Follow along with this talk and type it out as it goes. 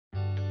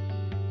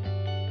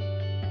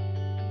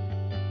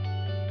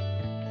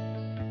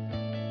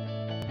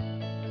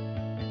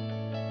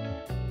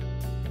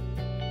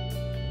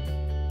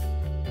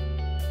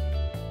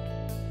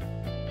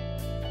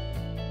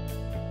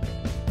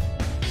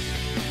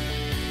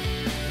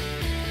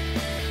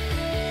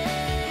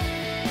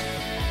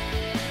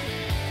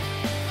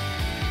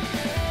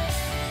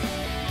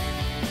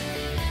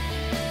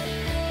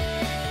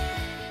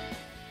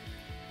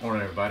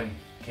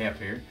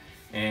nap here,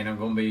 and I'm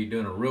going to be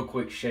doing a real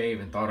quick shave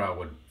and thought I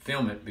would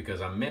film it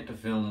because I meant to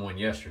film one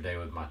yesterday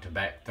with my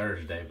Tobacco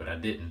Thursday, but I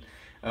didn't.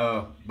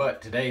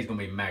 But today's going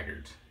to be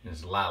Maggard's.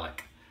 It's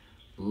Lilac.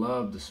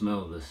 Love the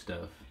smell of this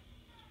stuff.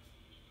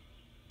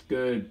 It's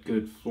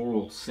good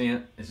floral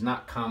scent. It's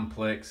not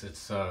complex.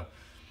 It's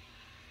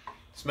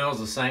smells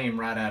the same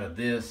right out of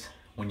this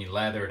when you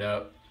lather it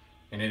up,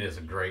 and it is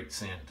a great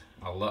scent.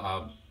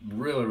 I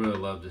really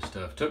love this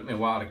stuff. Took me a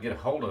while to get a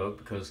hold of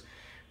because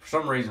for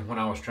some reason when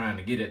I was trying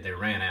to get it, they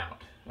ran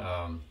out.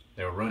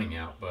 They were running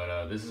out,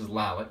 but this is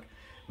Lilac,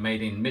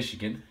 made in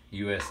Michigan,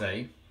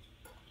 USA.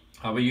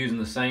 I'll be using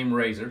the same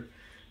razor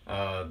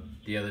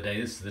the other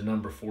day. This is the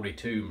number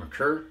 42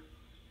 Merkur.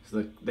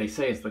 They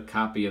say it's the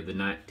copy of the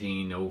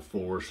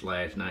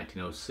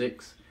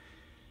 1904/1906.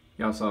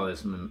 Y'all saw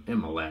this in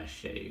my last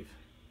shave.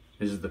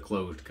 This is the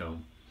closed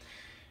comb.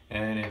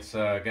 And it's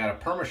got a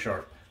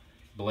perma-sharp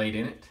blade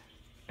in it.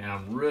 And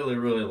I'm really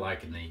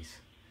liking these.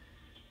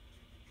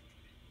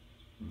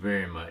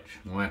 Very much.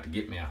 I'm going to have to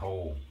get me a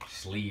whole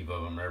sleeve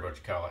of them, or whatever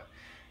you call it.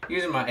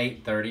 Using my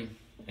 830.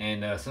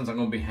 And since I'm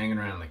going to be hanging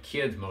around the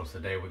kids most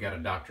of the day, we got a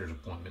doctor's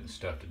appointment and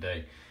stuff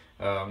today.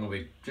 I'm going to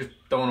be just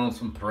throwing on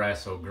some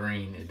Proraso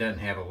green. It doesn't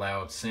have a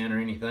loud scent or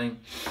anything.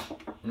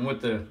 And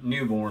with the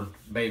newborn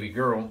baby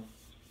girl,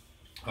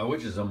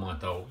 which is a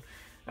month old,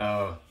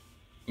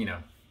 you know,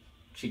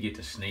 she gets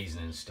to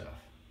sneezing and stuff.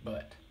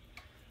 But,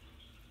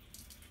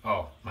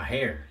 oh, my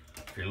hair,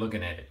 if you're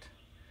looking at it,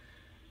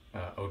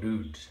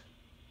 O'Dowds.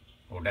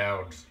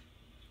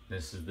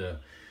 This is the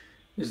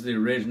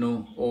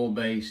original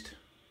oil-based.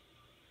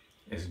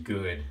 It's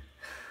good.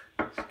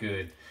 It's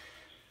good.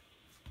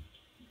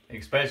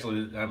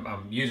 Especially,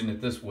 I'm using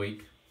it this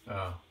week.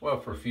 Well,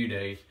 for a few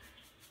days.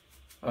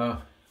 I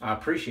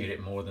appreciate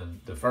it more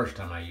than the first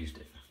time I used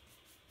it,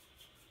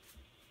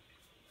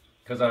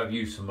 because I've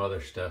used some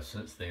other stuff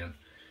since then.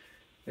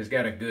 It's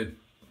got a good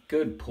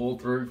pull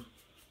through.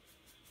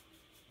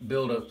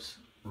 Build-up's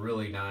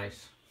really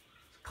nice.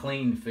 It's a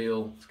clean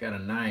feel. It's got a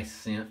nice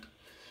scent.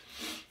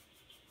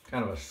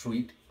 Kind of a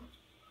sweet.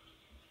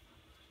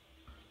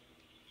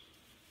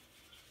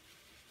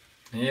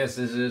 And yes,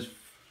 this is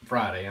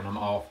Friday and I'm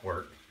off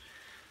work,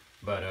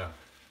 but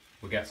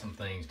we got some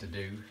things to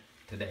do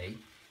today.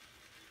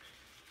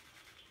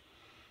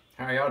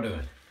 How are y'all doing?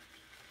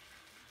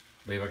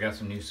 I believe I got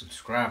some new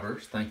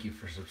subscribers. Thank you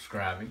for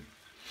subscribing.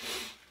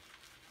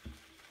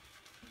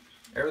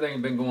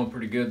 Everything's been going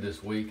pretty good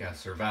this week. I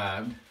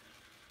survived.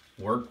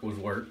 Work was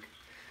work.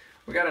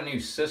 We got a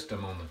new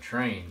system on the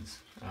trains.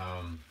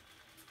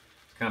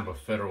 It's kind of a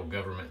federal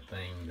government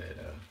thing that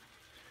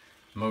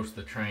most of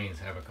the trains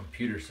have a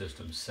computer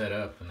system set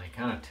up, and they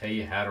kind of tell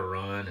you how to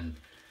run, and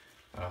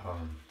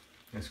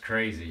it's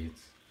crazy.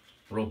 It's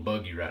real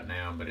buggy right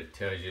now, but it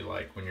tells you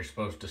like when you're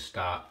supposed to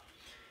stop.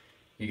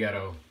 You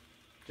gotta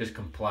just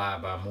comply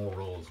by more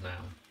rules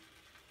now.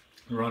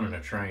 Running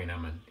a train,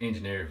 I'm an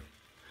engineer,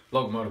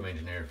 locomotive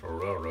engineer for a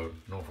railroad,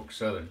 Norfolk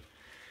Southern,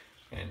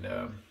 and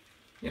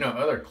you know,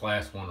 other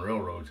Class 1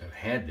 railroads have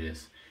had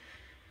this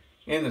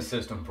in the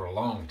system for a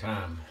long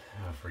time,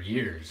 for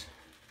years.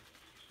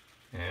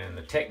 And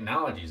the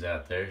technology's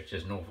out there. It's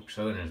just Norfolk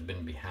Southern has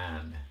been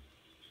behind.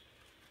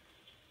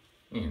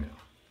 You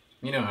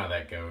know how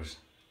that goes.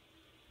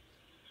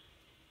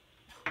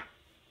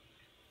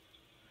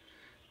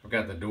 I've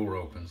got the door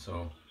open,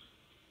 so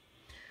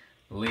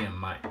Liam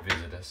might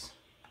visit us.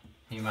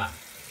 He might.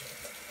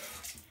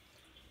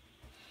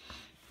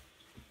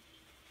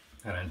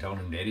 I done told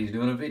him Daddy's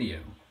doing a video,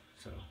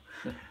 so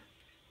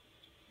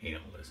he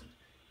don't listen.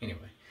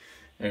 Anyway,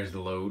 there's the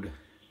load.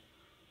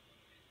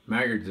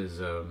 Maggard's is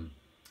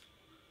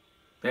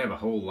they have a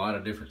whole lot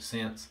of different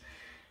scents.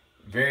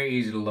 Very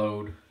easy to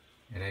load,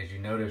 and as you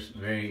notice,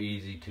 very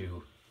easy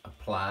to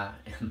apply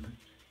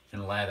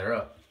and lather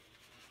up.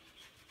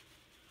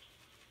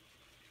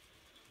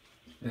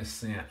 This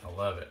scent, I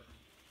love it.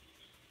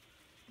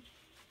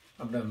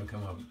 I've done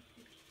become a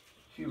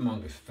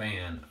humongous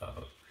fan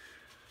of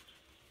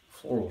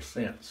floral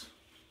scents.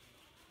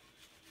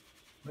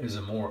 It is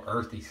a more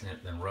earthy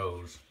scent than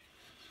rose.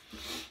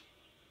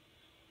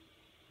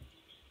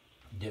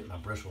 Dip my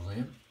bristles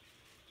in.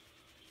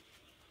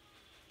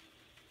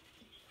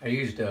 I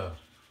used,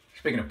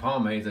 speaking of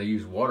pomades, I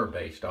used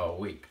water-based all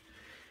week.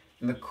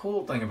 And the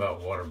cool thing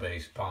about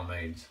water-based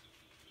pomades,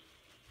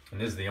 and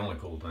this is the only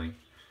cool thing,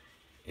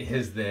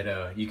 is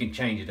that you can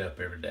change it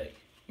up every day.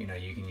 You know,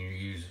 you can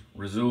use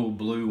Razul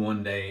Blue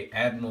one day,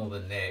 Admiral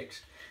the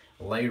next,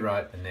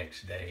 Layrite the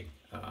next day.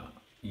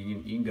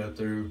 You can go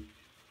through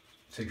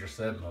 6 or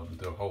 7 of them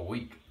through a whole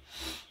week.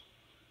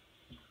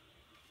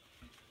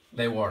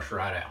 They wash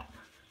right out.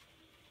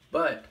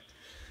 But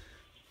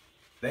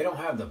they don't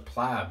have the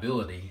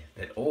pliability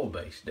that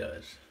oil-based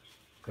does.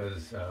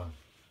 Because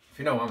if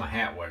you know, I'm a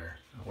hat wearer.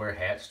 I wear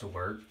hats to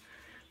work.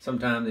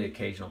 Sometimes the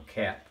occasional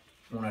cap.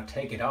 When I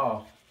take it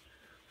off,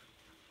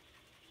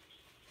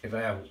 if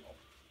I have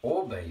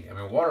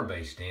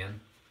water-based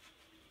in,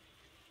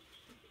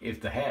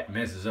 if the hat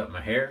messes up my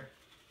hair,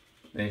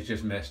 then it's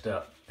just messed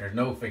up. There's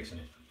no fixing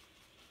it.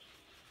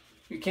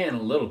 You can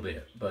a little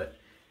bit, but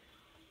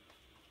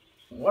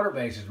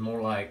Water-based is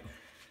more like,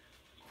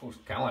 of course,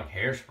 kind of like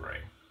hairspray.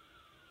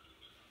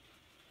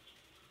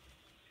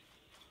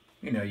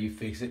 You know, you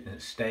fix it and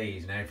it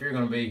stays. Now, if you're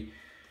going to be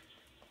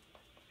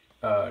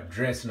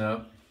dressing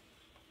up,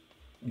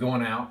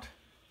 going out,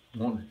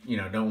 don't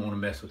want to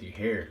mess with your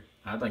hair,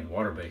 I think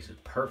water-based is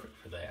perfect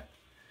for that.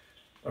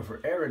 But for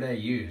everyday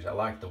use, I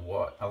like the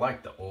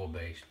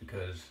oil-based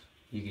because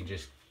you can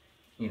just,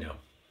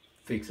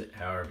 fix it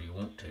however you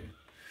want to.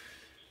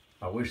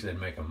 I wish they'd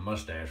make a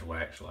mustache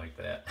wax like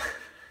that.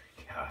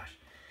 Gosh,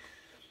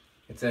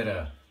 it's at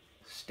a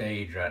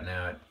stage right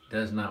now. It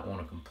does not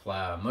want to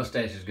comply.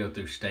 Mustaches go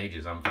through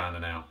stages, I'm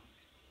finding out.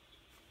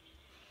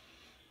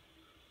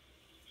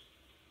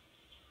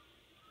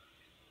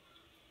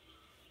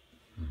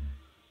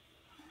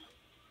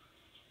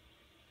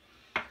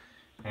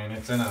 And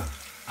it's in a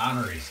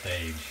honorary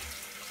stage.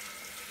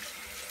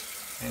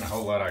 Ain't a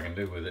whole lot I can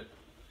do with it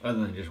other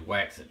than just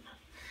wax it.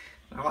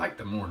 I like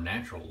the more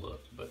natural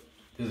look, but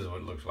this is what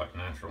it looks like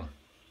natural.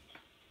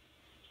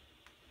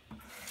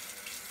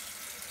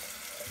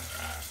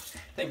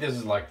 I think this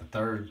is like the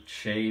third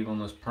shave on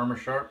this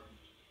Perma-Sharp.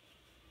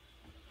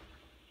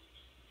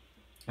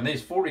 And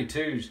these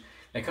 42s,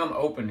 they come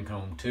open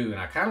comb too,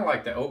 and I kind of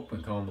like the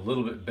open comb a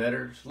little bit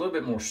better. It's a little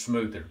bit more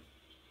smoother.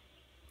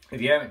 If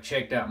you haven't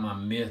checked out my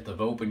myth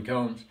of open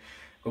combs,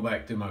 go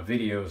back through my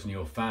videos and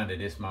you'll find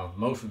it. It's my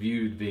most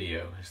viewed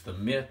video. It's the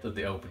myth of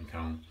the open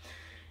comb.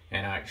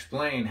 And I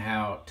explain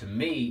how, to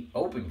me,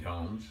 open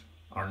combs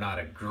are not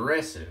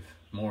aggressive,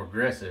 more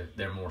aggressive,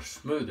 they're more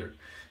smoother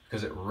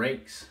because it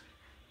rakes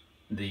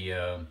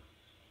the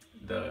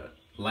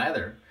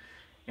lather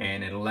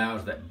and it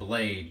allows that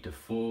blade to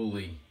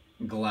fully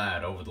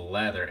glide over the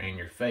lather and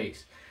your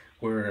face,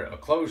 where a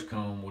closed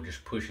comb will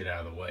just push it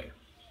out of the way.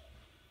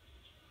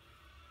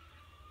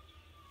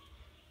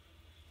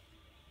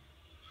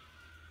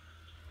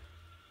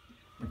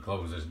 Let me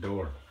close this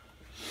door.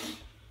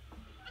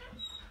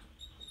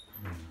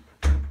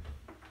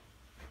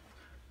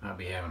 I'll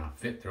be having a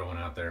fit throwing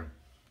out there.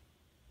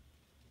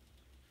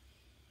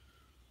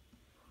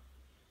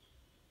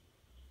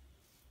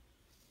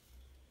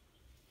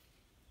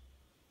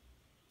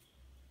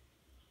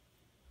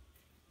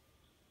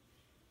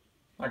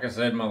 Like I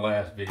said in my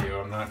last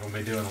video, I'm not going to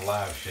be doing a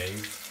live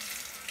shave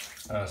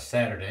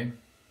Saturday,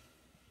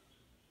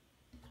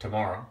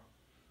 tomorrow.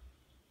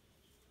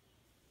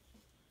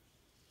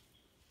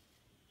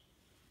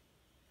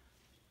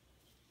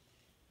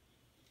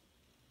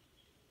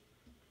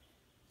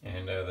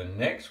 And the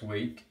next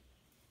week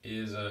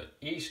is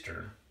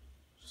Easter,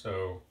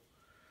 so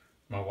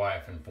my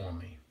wife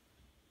informed me.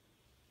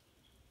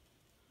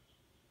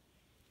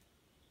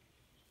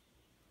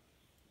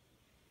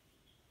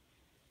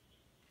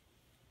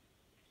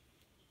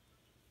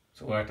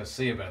 So we'll have to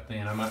see about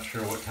then. I'm not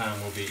sure what time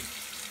we'll be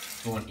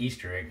going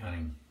Easter egg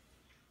hunting.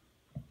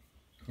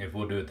 If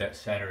we'll do it that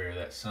Saturday or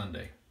that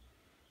Sunday.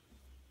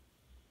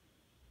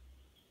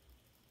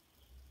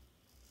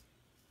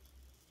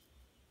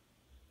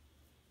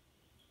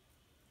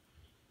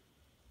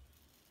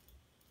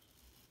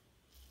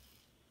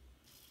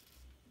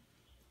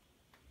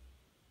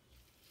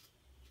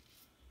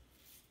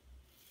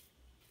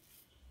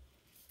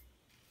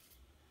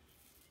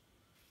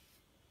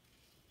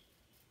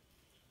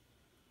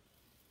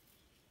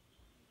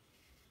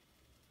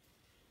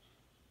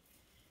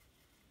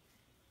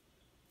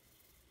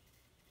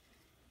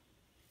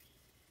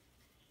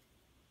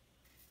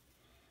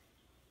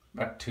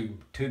 About two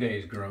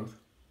days growth.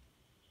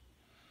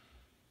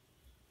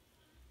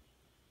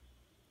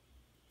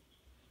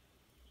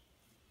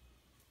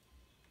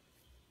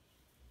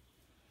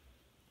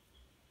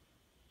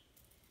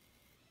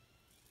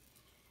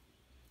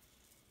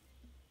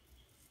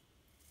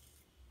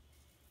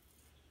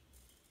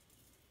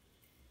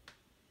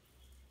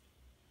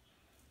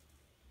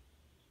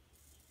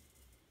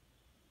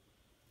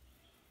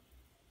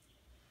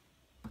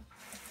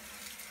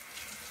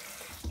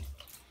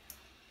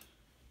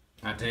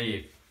 I tell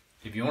you,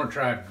 if you want to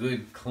try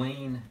good,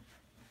 clean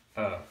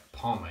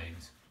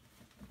pomades,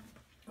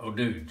 oh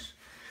dudes,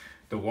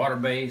 the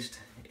water-based,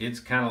 it's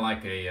kind of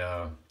like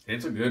a,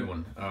 it's a good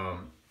one.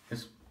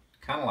 It's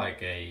kind of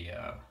like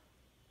an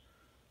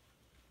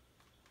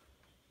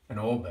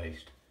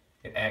oil-based.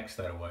 It acts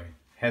that way.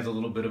 Has a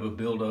little bit of a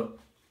build-up.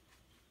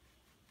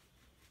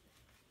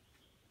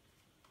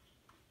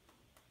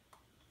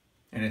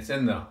 And it's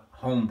in the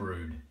home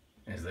brewed,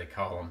 as they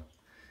call them.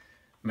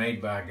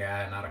 Made by a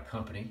guy, not a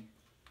company.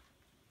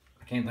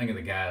 I can't think of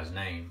the guy's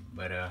name,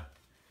 but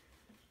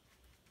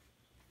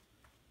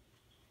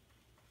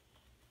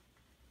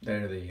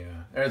they're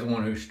the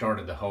one who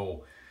started the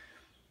whole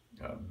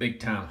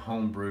big time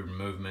homebrewed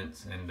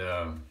movements, and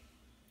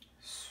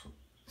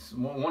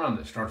one of them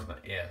that starts with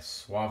an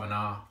S,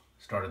 Suavana,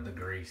 started the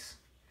grease.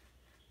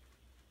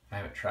 I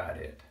haven't tried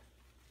it,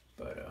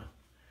 but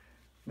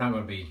not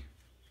going to be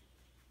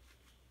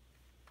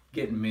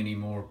getting many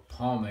more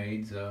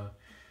pomades.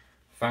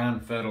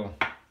 Fine Fettle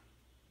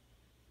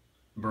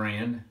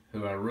brand,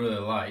 who I really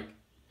like,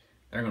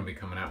 they're going to be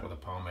coming out with a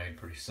pomade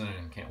pretty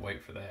soon. Can't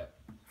wait for that.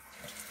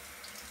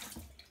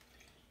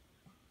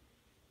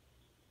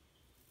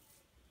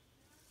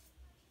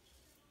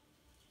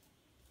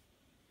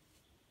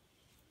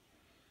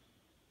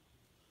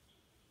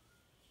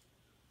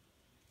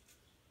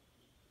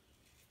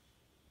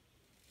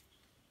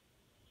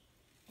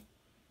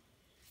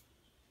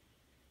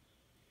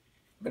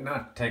 but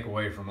not to take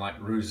away from like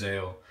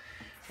Ruzel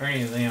or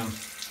any of them.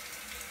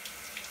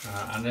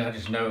 I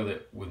just know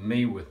that with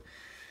me, with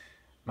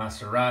my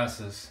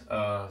psoriasis,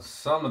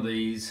 some of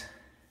these,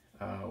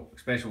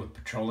 especially with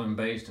petroleum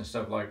based and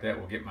stuff like that,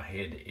 will get my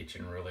head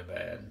itching really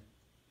bad.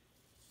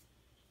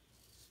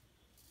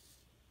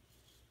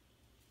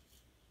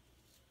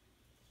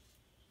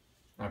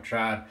 I've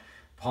tried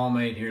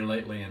pomade here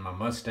lately in my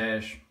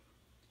mustache,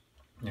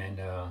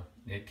 and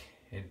it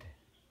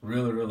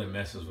really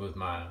messes with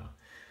my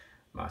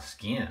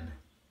skin.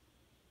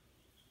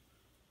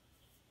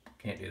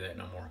 Can't do that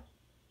no more.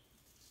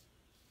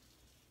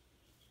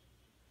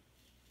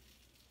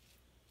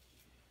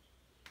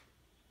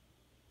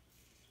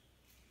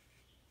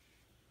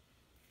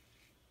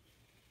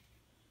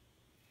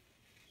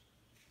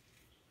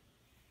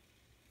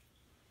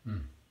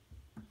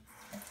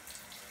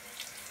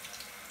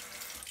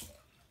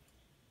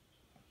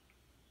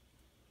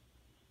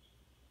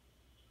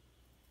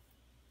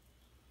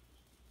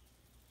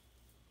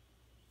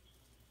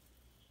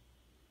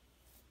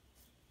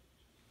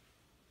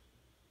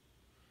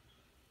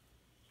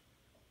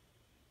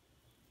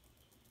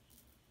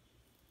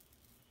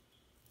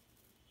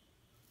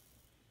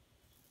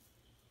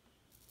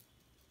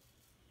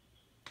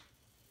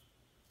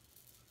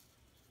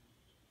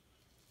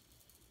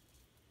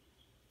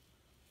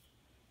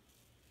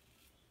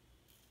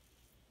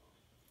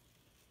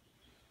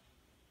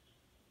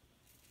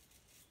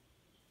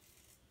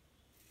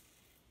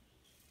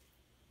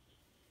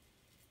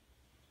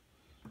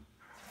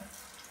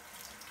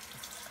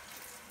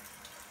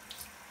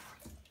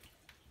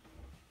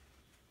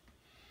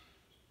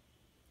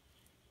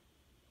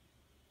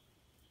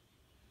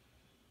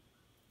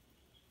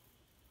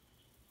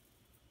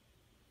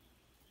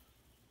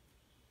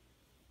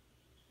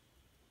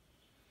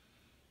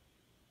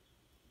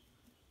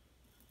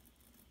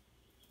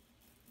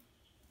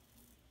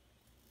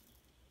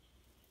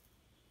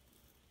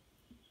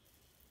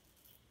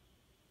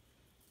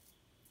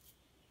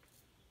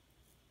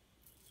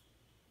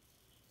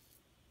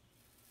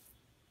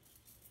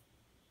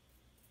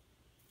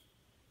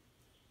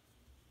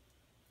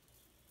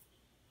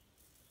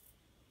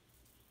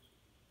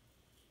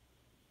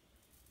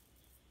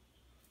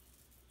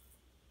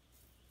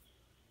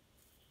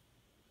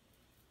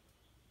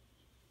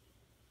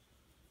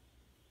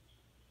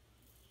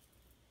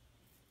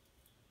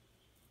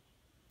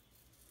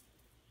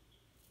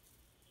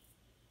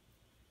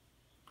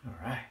 All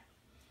right.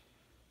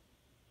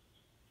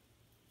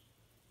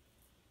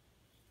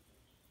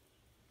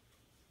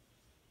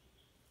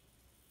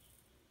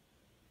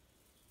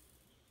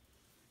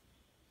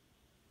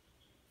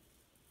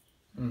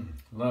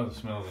 Love the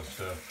smell of this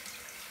stuff.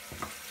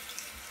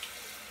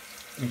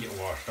 Let me get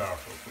washed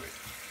off real quick.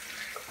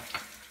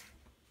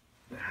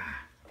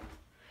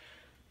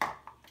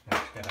 I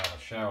just got out of the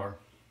shower.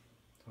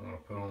 So I'm going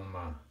to put on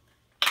my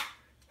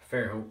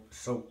Fairhope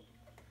Soap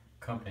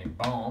Company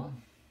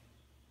Balm.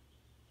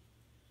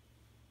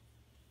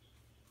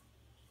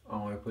 I'm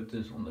going to put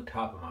this on the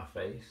top of my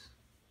face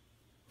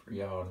for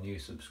y'all new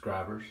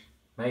subscribers.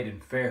 Made in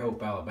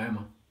Fairhope,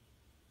 Alabama.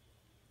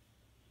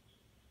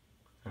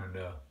 And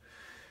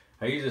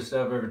I use this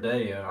stuff every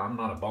day. I'm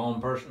not a balm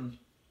person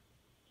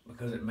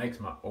because it makes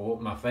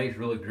my face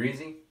really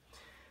greasy.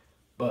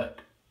 But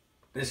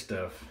this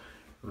stuff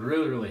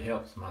really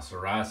helps my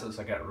psoriasis.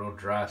 I got real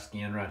dry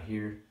skin right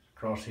here,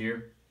 across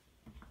here.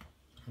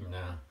 And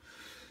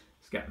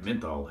it's got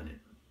menthol in it.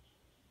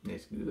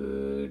 It's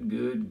good.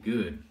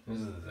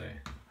 This is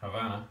a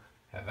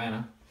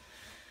Havana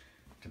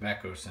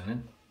tobacco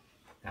scented.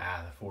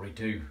 The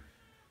 42.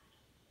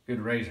 Good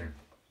razor.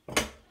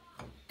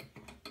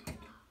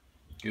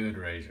 Good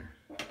razor.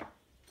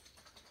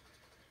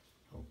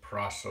 Oh,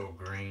 Proraso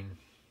green.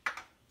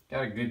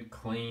 Got a good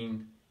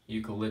clean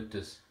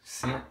eucalyptus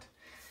scent.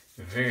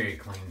 Very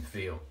clean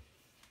feel.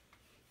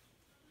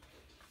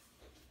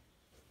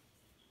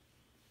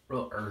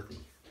 Real earthy.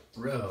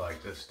 Really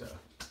like this stuff.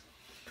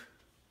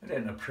 I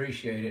didn't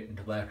appreciate it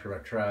until after I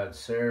tried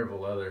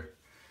several other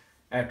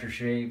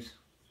aftershaves.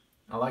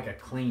 I like a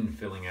clean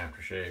feeling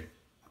aftershave.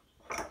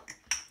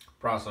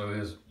 Proraso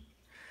is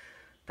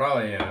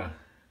probably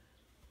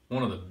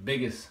one of the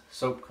biggest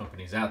soap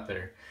companies out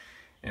there,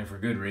 and for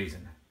good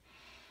reason.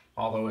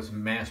 Although it's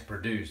mass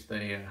produced,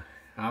 I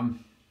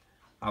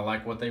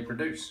like what they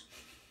produce.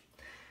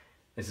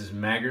 This is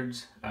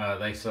Maggard's.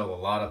 They sell a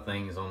lot of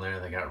things on there.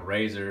 They got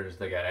razors,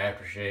 they got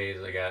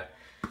aftershaves, they got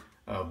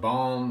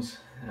balms,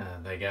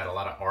 they got a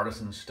lot of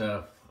artisan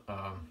stuff.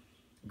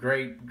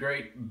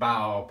 Great buy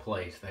all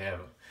place. They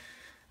have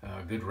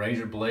a good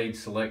razor blade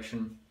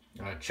selection.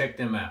 Check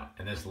them out.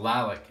 And this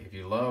Lilac, if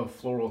you love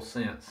floral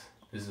scents,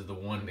 this is the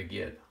one to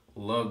get.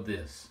 Love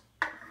this.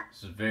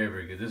 This is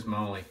very good. This is my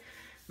only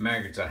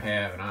Maggard's I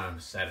have, and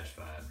I'm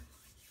satisfied.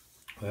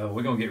 Well,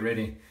 we're gonna get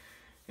ready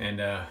and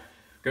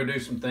go do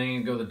some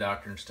things, go to the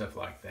doctor and stuff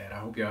like that. I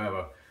hope y'all have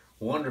a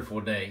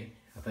wonderful day.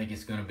 I think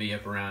it's gonna be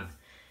up around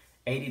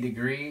 80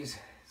 degrees.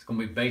 It's gonna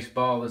be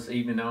baseball this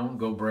evening on.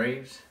 Go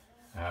Braves.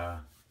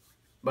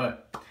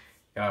 But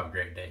y'all have a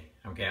great day.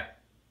 I'm Cap.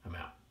 I'm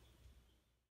out.